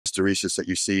hysteresis that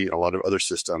you see in a lot of other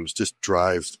systems just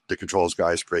drives the controls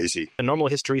guys crazy. A normal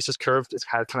hysteresis curve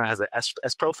kind of has an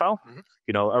S profile.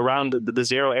 Around the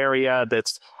zero area,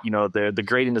 that's, the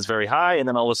gradient is very high, and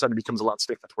then all of a sudden it becomes a lot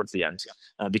stiffer towards the end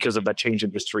because of that change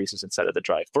in hysteresis inside of the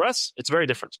drive. For us, it's very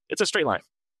different. It's a straight line.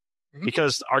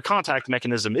 Because our contact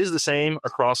mechanism is the same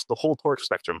across the whole torque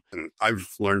spectrum. And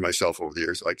I've learned myself over the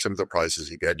years, like some of the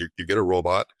prizes you get a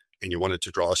robot and you want it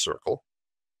to draw a circle.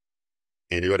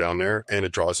 And you go down there and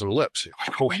it draws an ellipse. You're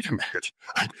like, oh, wait a minute.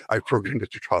 I programmed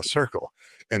it to draw a circle.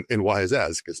 And why is that?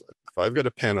 It's because if I've got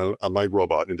a pen on my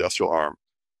robot industrial arm,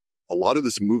 a lot of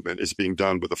this movement is being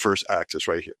done with the first axis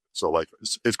right here. So like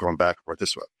it's going back and forth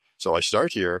this way. So I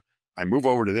start here, I move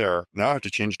over to there. Now I have to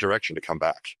change direction to come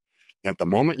back. And at the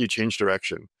moment you change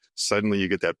direction, suddenly you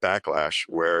get that backlash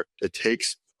where it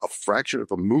takes a fraction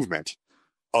of a movement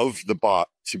of the bot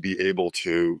to be able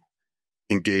to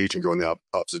engage and go in the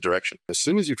opposite direction. As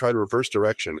soon as you try to reverse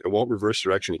direction, it won't reverse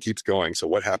direction. It keeps going. So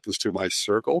what happens to my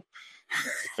circle?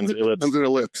 It's an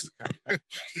ellipse.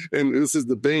 And this is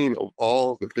the bane of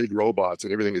all the big robots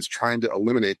and everything is trying to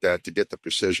eliminate that to get the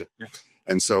precision. Yeah.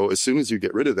 And so as soon as you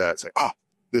get rid of that, it's like,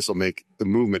 this will make the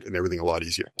movement and everything a lot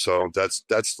easier. So that's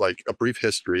like a brief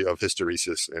history of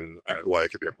hysteresis and why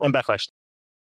it could be important. And backlash.